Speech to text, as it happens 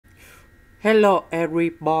Hello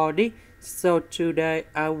everybody, so today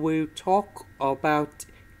I will talk about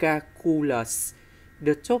calculus.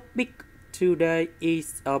 The topic today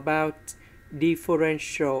is about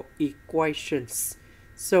differential equations.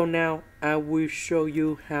 So now I will show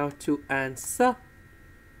you how to answer.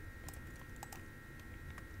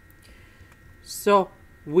 So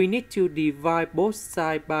we need to divide both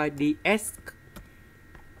sides by dx.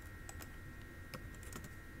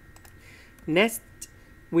 Next,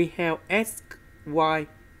 we have y.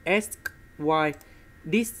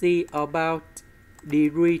 This is about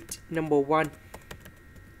degree number 1.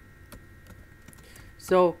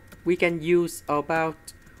 So we can use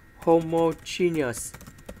about homogeneous.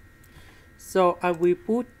 So I will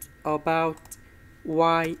put about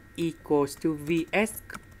y equals to vs.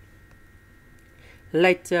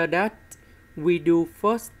 Later that we do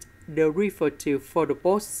first derivative for the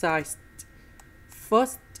both sides.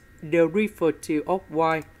 First derivative of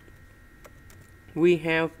y, we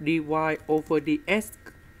have dy over dx.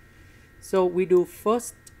 So we do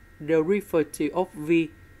first derivative of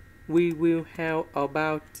v, we will have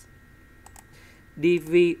about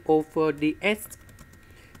dv over dx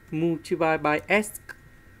multiplied by s.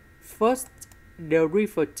 First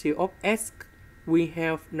derivative of s, we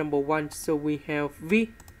have number 1, so we have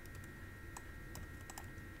v.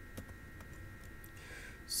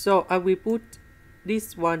 So I will put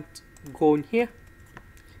this one going here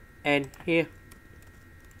and here.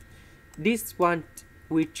 This one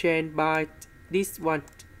we change by this one.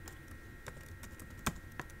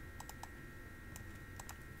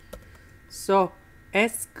 So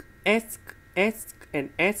s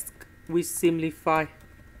and s we simplify.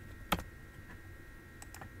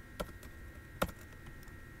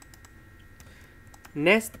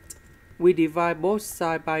 Next, we divide both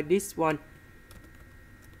sides by this one.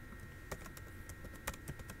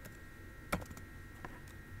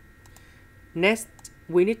 Next,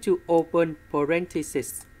 we need to open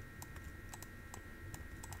parentheses.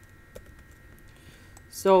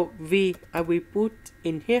 So v I will put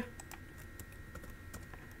in here.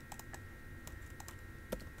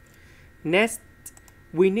 Next,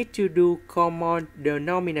 we need to do common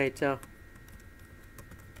denominator.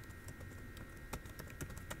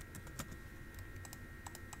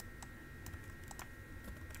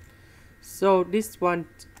 So this one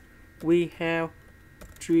we have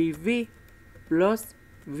 3v plus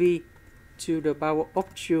v to the power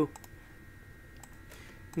of 2.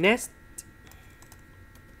 Next,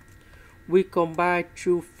 we combine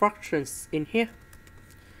two fractions in here,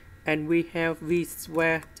 and we have v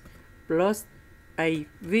squared plus av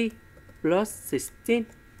plus 16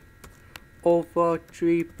 over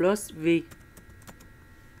 3 plus v.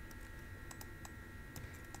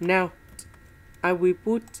 Now, I will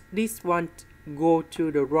put this one go to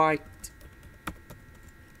the right.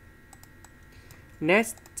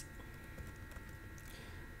 Next,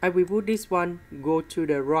 I will put this one go to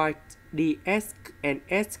the right. Dx and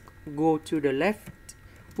s go to the left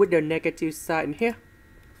with the negative sign here.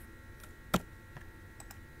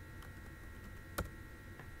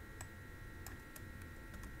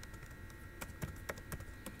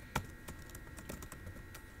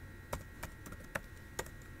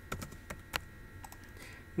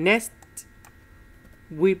 Next,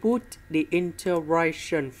 we put the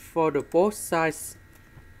integration for the both sides.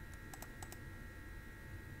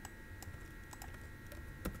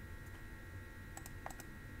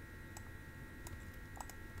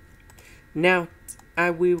 Now, I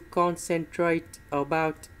will concentrate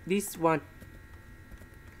about this one.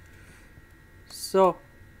 So,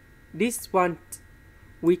 this one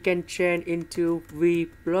we can change into v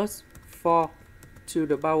plus 4 to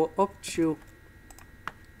the power of 2.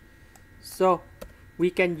 So we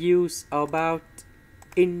can use about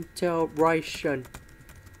integration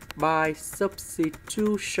by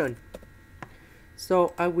substitution.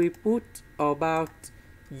 So I will put about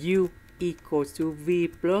u equals to v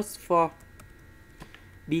plus 4.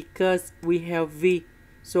 Because we have v,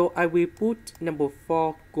 so I will put number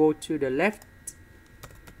 4 go to the left.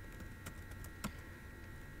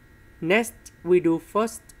 Next, we do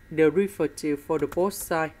first derivative for the both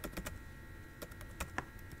sides.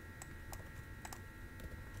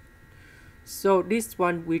 So this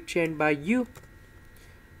one we change by u.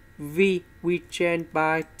 V we change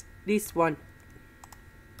by this one.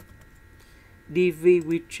 dv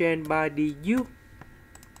we change by du.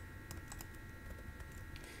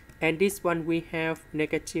 And this one we have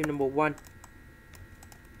negative number 1.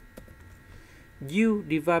 U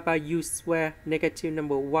divided by u square, negative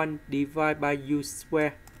number 1 divided by u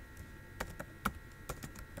square.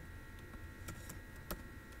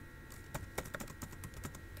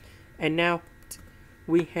 And now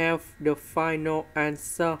we have the final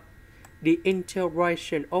answer. The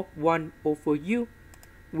integration of 1 over u.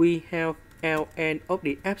 We have ln of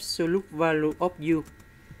the absolute value of u.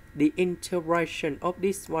 The integration of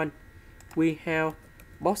this one, we have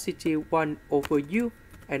positive 1 over u,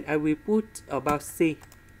 and I will put about c.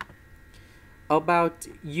 About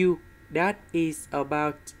u, that is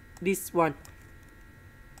about this one.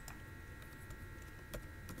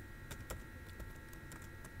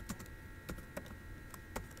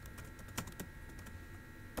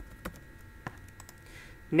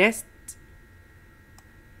 Next,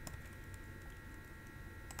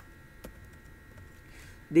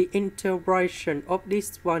 the integration of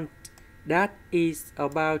this one, that is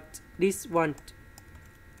about this one.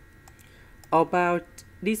 About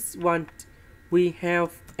this one, we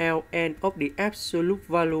have ln of the absolute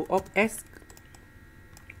value of s.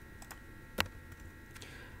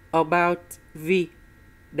 About v,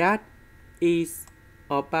 that is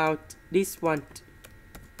about this one.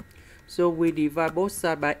 So we divide both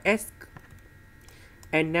sides by s.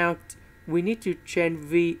 And now we need to change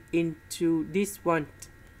v into this one.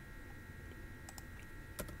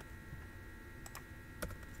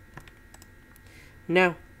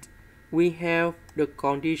 Now we have the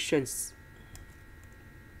conditions.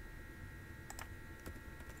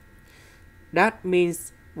 That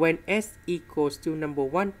means when s equals to number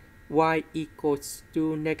 1, y equals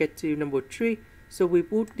to negative number 3. So we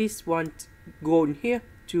put this one goal here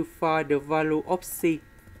to find the value of c.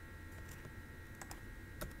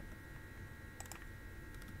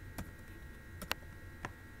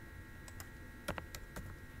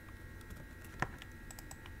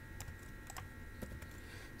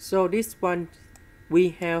 So this one, we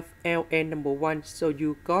have ln number 1, so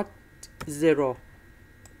you got 0.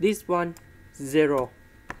 This one, 0.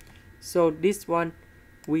 So this one,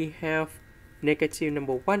 we have negative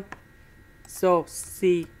number 1. So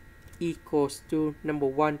c equals to number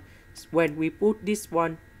 1. When we put this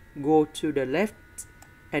one, go to the left,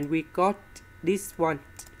 and we got this one.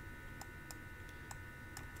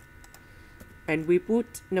 And we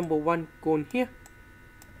put number 1 gone here.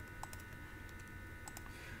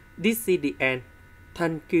 This is the end.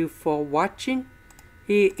 Thank you for watching.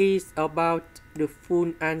 Here is about the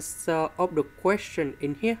full answer of the question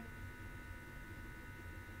in here.